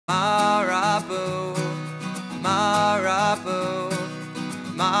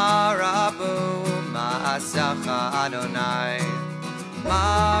Adonai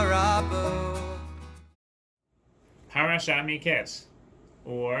Marabu. Parashat Miketz,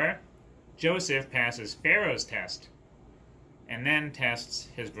 or Joseph passes Pharaoh's test and then tests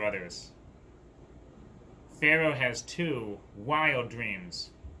his brothers. Pharaoh has two wild dreams,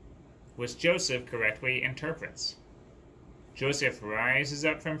 which Joseph correctly interprets. Joseph rises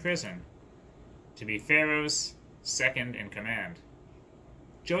up from prison to be Pharaoh's second in command.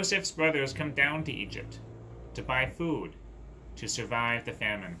 Joseph's brothers come down to Egypt to buy food to survive the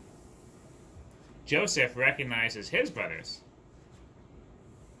famine. Joseph recognizes his brothers,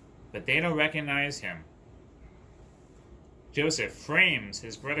 but they don't recognize him. Joseph frames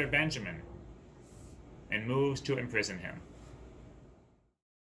his brother Benjamin and moves to imprison him.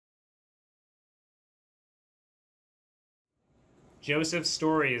 Joseph's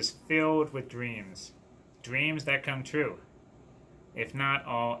story is filled with dreams, dreams that come true, if not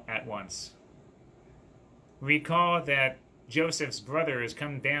all at once. Recall that Joseph's brothers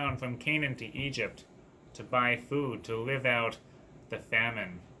come down from Canaan to Egypt to buy food to live out the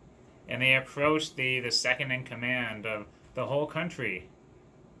famine, and they approach the second in command of the whole country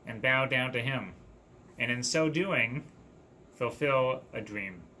and bow down to him, and in so doing, fulfill a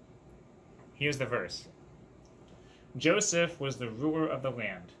dream. Here's the verse. Joseph was the ruler of the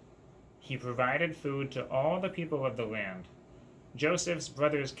land. He provided food to all the people of the land. Joseph's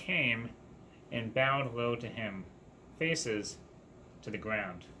brothers came and bowed low to him, faces to the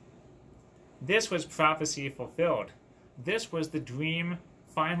ground. This was prophecy fulfilled. This was the dream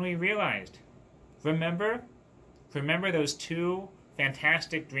finally realized. Remember those two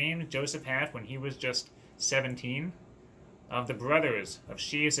fantastic dreams Joseph had when he was just 17? Of the brothers, of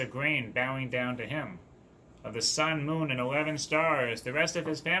sheaves of grain bowing down to him, of the sun, moon, and 11 stars, the rest of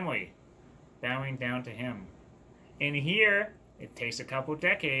his family, bowing down to him. And here, it takes a couple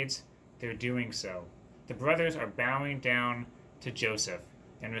decades, they're doing so. The brothers are bowing down to Joseph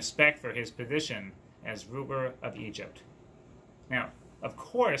in respect for his position as ruler of Egypt. Now, of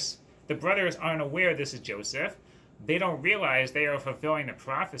course, the brothers aren't aware this is Joseph. They don't realize they are fulfilling the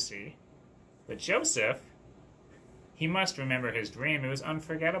prophecy. But Joseph, he must remember his dream. It was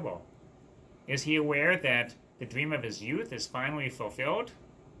unforgettable. Is he aware that the dream of his youth is finally fulfilled?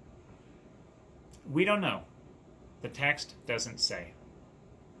 We don't know. The text doesn't say.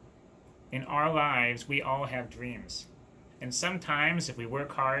 In our lives, we all have dreams. And sometimes, if we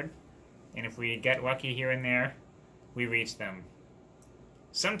work hard, and if we get lucky here and there, we reach them.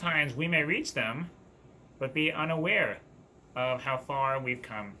 Sometimes we may reach them, but be unaware of how far we've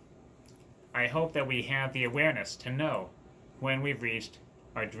come. I hope that we have the awareness to know when we've reached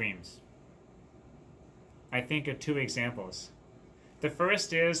our dreams. I think of two examples. The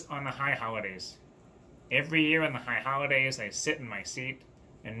first is on the high holidays. Every year on the high holidays, I sit in my seat,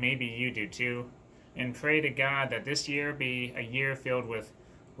 and maybe you do too, and pray to God that this year be a year filled with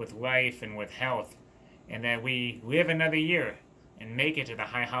life and with health, and that we live another year and make it to the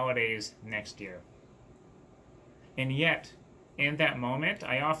high holidays next year. And yet, in that moment,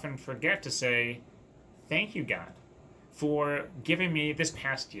 I often forget to say, thank you, God, for giving me this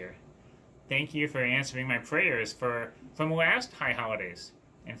past year. Thank you for answering my prayers from last high holidays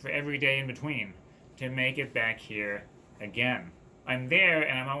and for every day in between to make it back here again. I'm there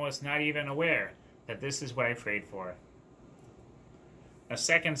and I'm almost not even aware that this is what I prayed for. A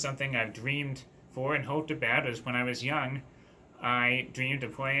second something I've dreamed for and hoped about is when I was young, I dreamed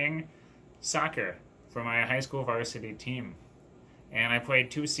of playing soccer for my high school varsity team. And I played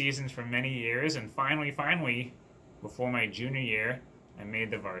 2 seasons for many years, and finally, before my junior year, I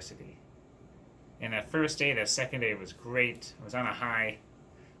made the varsity. And that first day, that second day was great. I was on a high.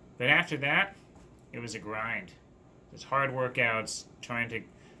 But after that, it was a grind. Just hard workouts, trying to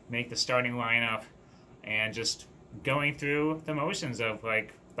make the starting lineup, and just going through the motions of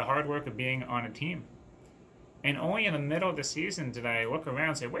like the hard work of being on a team. And only in the middle of the season did I look around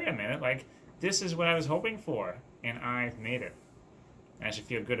and say, wait a minute, like this is what I was hoping for, and I've made it. And I should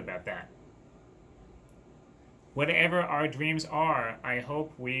feel good about that. Whatever our dreams are, I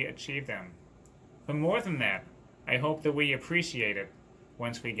hope we achieve them. But more than that, I hope that we appreciate it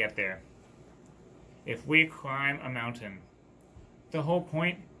once we get there. If we climb a mountain, the whole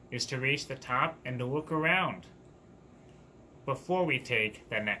point is to reach the top and to look around before we take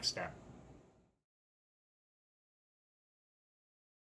that next step.